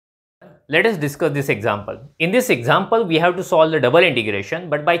let us discuss this example. In this example, we have to solve the double integration,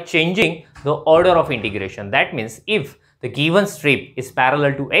 but by changing the order of integration. That means if the given strip is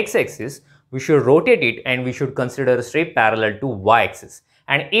parallel to x-axis, we should rotate it and we should consider a strip parallel to y-axis.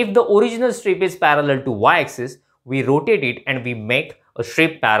 And if the original strip is parallel to y-axis, we rotate it and we make a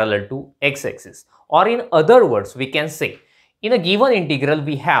strip parallel to x-axis. Or in other words, we can say, in a given integral,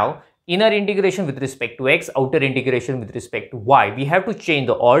 we have inner integration with respect to x, outer integration with respect to y. We have to change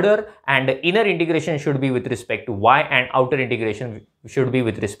the order, and the inner integration should be with respect to y and outer integration should be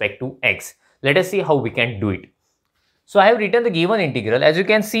with respect to x. Let us see how we can do it. So I have written the given integral. As you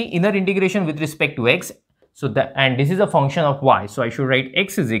can see, inner integration with respect to x. And this is a function of y. So I should write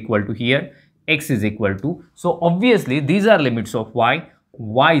x is equal to here, x is equal to. So obviously these are limits of y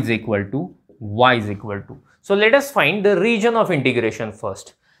is equal to, y is equal to. So let us find the region of integration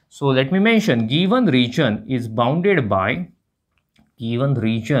first. So let me mention, given region is bounded by,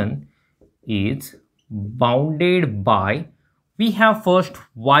 we have first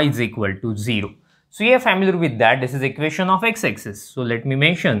y is equal to 0. So you are familiar with that. This is equation of x-axis. So let me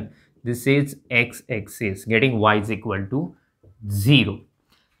mention, this is x-axis, getting y is equal to 0.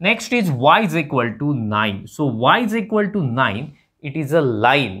 Next is y is equal to 9. So y is equal to 9. It is a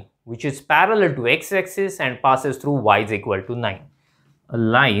line which is parallel to x-axis and passes through y is equal to 9. A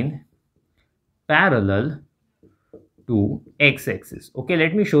line parallel to x-axis. Okay,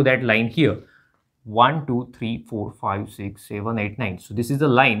 let me show that line here. 1, 2, 3, 4, 5, 6, 7, 8, 9. So this is a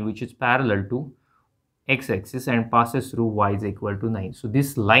line which is parallel to x-axis and passes through y is equal to 9. So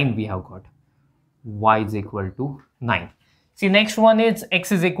this line we have got, y is equal to 9. See, next one is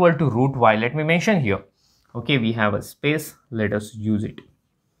x is equal to root y. Let me mention here. Okay, we have a space. Let us use it.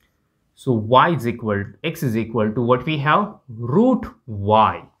 So x is equal to what we have? Root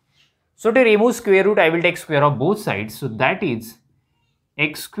y. So to remove square root, I will take square of both sides. So that is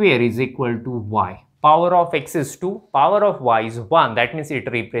x square is equal to y. Power of x is 2, power of y is 1. That means it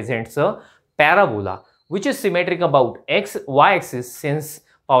represents a parabola which is symmetric about y-axis, since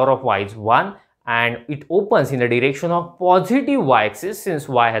power of y is 1, and it opens in the direction of positive y-axis since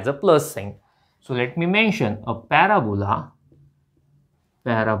y has a plus sign. So let me mention a parabola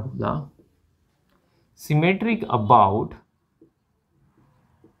symmetric about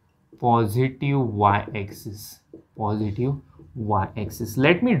positive y-axis.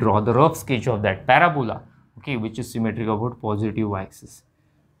 Let me draw the rough sketch of that parabola, okay, which is symmetric about positive y-axis.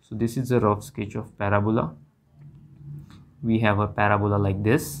 So this is a rough sketch of parabola. We have a parabola like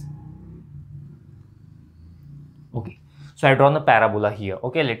this. Okay, so I have drawn the parabola here.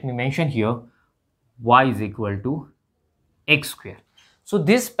 Okay, let me mention here, y is equal to x square. So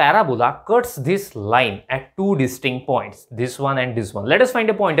this parabola cuts this line at two distinct points, this one and this one. Let us find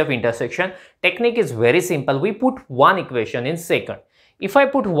a point of intersection. Technique is very simple. We put one equation in second. If I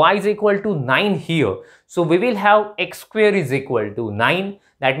put y is equal to 9 here, so we will have x square is equal to 9.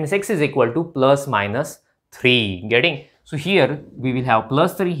 That means x is equal to plus minus 3. Getting? So here we will have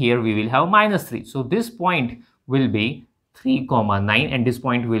plus 3, here we will have minus 3. So this point will be 3, 9, and this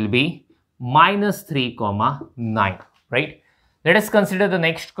point will be minus 3, 9, right? Let us consider the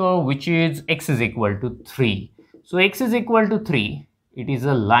next curve, which is x is equal to 3. So x is equal to 3. It is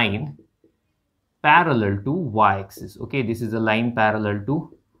a line parallel to y-axis. Okay, this is a line parallel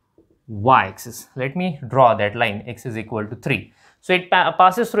to y-axis. Let me draw that line. X is equal to 3. So it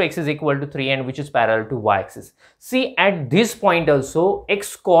passes through x is equal to 3, and which is parallel to y-axis. See, at this point also,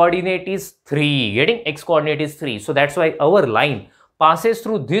 x coordinate is 3. Getting? X coordinate is 3. So that's why our line passes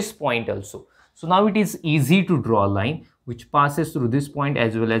through this point also. So now it is easy to draw a line which passes through this point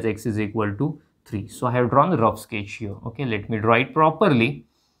as well as x is equal to 3. So I have drawn the rough sketch here. Okay, let me draw it properly.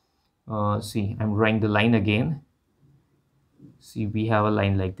 See, I'm drawing the line again. See, we have a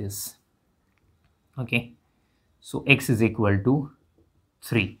line like this. Okay, so x is equal to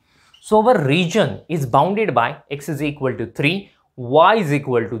 3. So our region is bounded by x is equal to 3, y is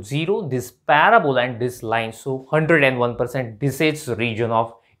equal to 0, this parabola and this line. So 101%, this is the region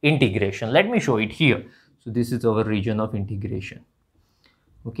of integration. Let me show it here. So this is our region of integration.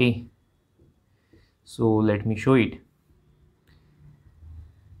 Okay, so let me show it.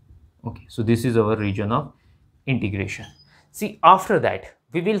 Okay, so this is our region of integration. See, after that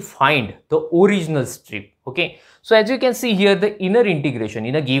we will find the original strip. Okay, so as you can see here, the inner integration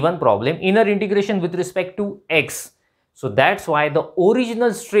in a given problem, inner integration with respect to x. So that's why the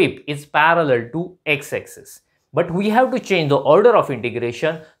original strip is parallel to x-axis. But we have to change the order of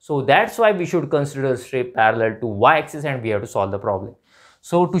integration. So that's why we should consider strip parallel to y-axis, and we have to solve the problem.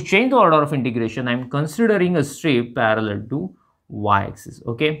 So to change the order of integration, I'm considering a strip parallel to y-axis.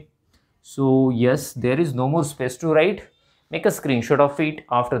 Okay. So yes, there is no more space to write. Make a screenshot of it.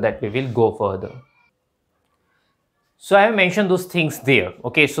 After that, we will go further. So I have mentioned those things there.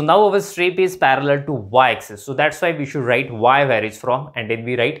 Okay, so now our strip is parallel to y-axis. So that's why we should write y varies from, and then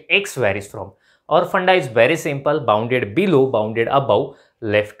we write x varies from. Our funda is very simple: bounded below, bounded above,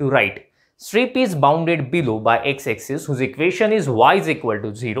 left to right. Strip is bounded below by x-axis whose equation is y is equal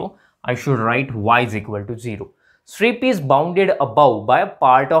to 0. I should write y is equal to 0. Strip is bounded above by a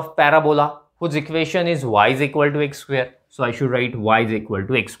part of parabola whose equation is y is equal to x square. So I should write y is equal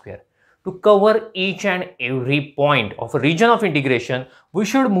to x square. To cover each and every point of a region of integration, we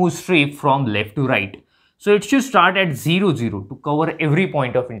should move strip from left to right. So it should start at 0, 0 to cover every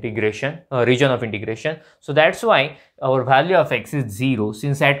point of integration, region of integration. So that's why our value of x is 0,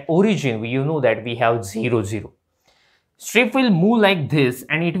 since at origin you know that we have 0, 0. Strip will move like this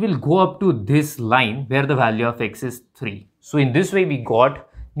and it will go up to this line where the value of x is 3. So in this way we got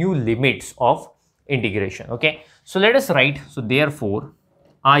new limits of integration. Okay, so let us write. So therefore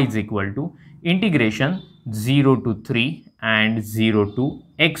I is equal to integration 0 to 3 and 0 to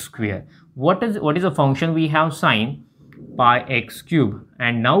x square. What is a function? We have sine pi x cube,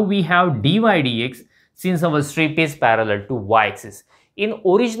 and now we have dy dx since our strip is parallel to y-axis. In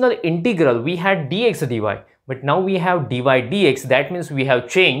original integral we had dx dy, but now we have dy dx. That means we have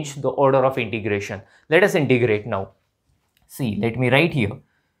changed the order of integration. Let us integrate now. See, let me write here.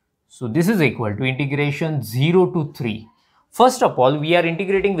 So this is equal to integration 0 to 3. First of all, we are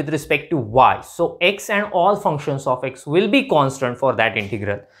integrating with respect to y. So x and all functions of x will be constant for that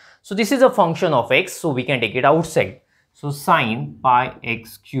integral. So this is a function of x, so we can take it outside. So sine pi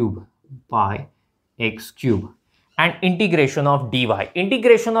x cube and integration of dy.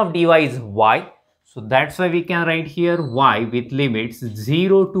 Integration of dy is y. So that's why we can write here y with limits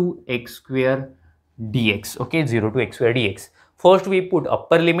 0 to x square dx. Okay, 0 to x square dx. First we put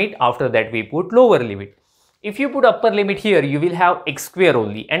upper limit, after that we put lower limit. If you put upper limit here, you will have x square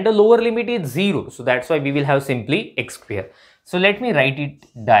only, and the lower limit is 0. So that's why we will have simply x square. So let me write it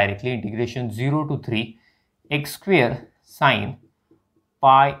directly. Integration 0 to 3 x square sine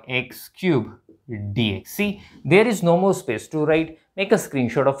pi x cube dx. See, there is no more space to write. Make a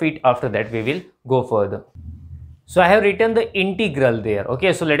screenshot of it. After that we will go further. So I have written the integral there.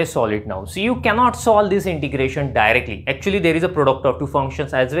 Okay, so let us solve it now. So you cannot solve this integration directly. Actually, there is a product of two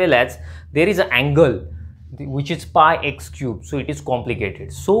functions as well as there is an angle which is pi x cube. So it is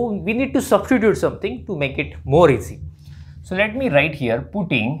complicated. So we need to substitute something to make it more easy. So let me write here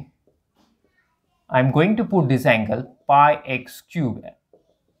I'm going to put this angle pi x cube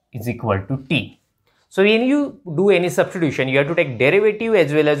is equal to t. So when you do any substitution, you have to take derivative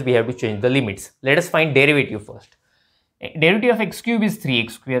as well as we have to change the limits. Let us find derivative first. Derivative of x cube is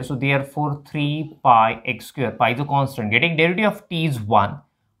 3x square. So therefore 3 pi x square, pi is a constant. Getting derivative of t is 1.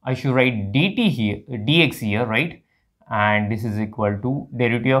 I should write dt here, dx here, right? And this is equal to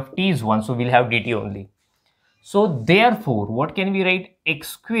derivative of t is 1. So we'll have dt only. So therefore, what can we write? X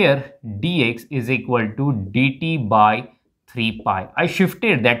square dx is equal to dt by 3 pi. I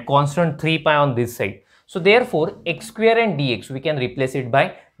shifted that constant 3 pi on this side. So therefore, x square and dx, we can replace it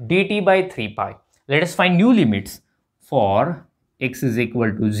by dt by 3 pi. Let us find new limits. For x is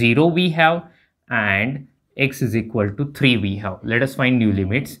equal to 0 we have, and x is equal to 3 we have. Let us find new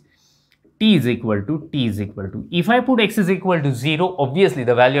limits. T is equal to. If I put x is equal to 0, obviously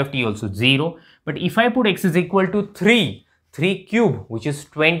the value of t also 0. But if I put x is equal to 3 cube, which is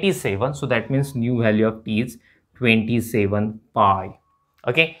 27. So that means new value of t is 27 pi.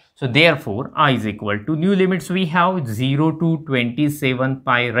 Okay. So therefore, I is equal to new limits we have 0 to 27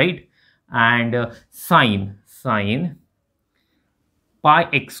 pi, right? And sine pi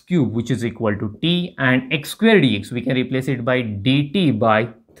x cube, which is equal to t, and x square dx, we can replace it by dt by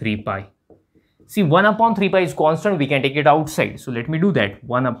 3 pi. See, 1 upon 3 pi is constant, we can take it outside. So let me do that.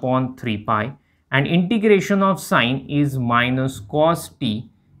 1 upon 3 pi, and integration of sine is minus cos t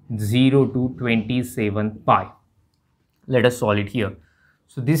 0 to 27 pi. Let us solve it here.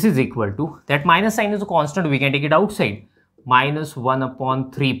 So this is equal to, that minus sign is a constant, we can take it outside. Minus 1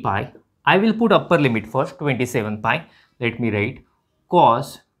 upon 3 pi. I will put upper limit first, 27 pi. Let me write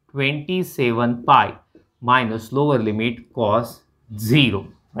cos 27 pi minus lower limit cos 0,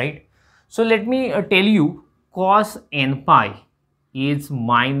 right? So let me tell you, cos n pi is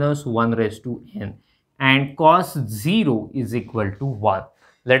minus 1 raised to n, and cos 0 is equal to 1.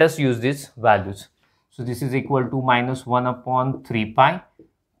 Let us use these values. So this is equal to minus 1 upon 3 pi.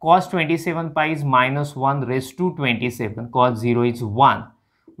 Cos 27 pi is minus 1 raised to 27. Cos 0 is 1,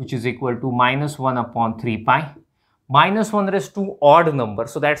 which is equal to minus 1 upon 3 pi. Minus 1 raised to odd number.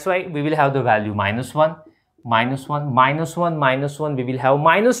 So that's why we will have the value minus 1, minus 1, minus 1, minus 1. We will have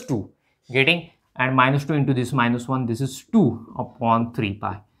minus 2. Getting? and minus 2 into this minus 1, this is 2 upon 3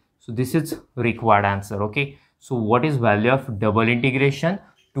 pi. So this is required answer. Okay, so what is value of double integration?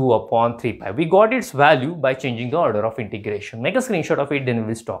 2 upon 3 pi. We got its value by changing the order of integration. Make a screenshot of it, then we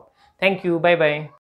will stop. Thank you. Bye bye.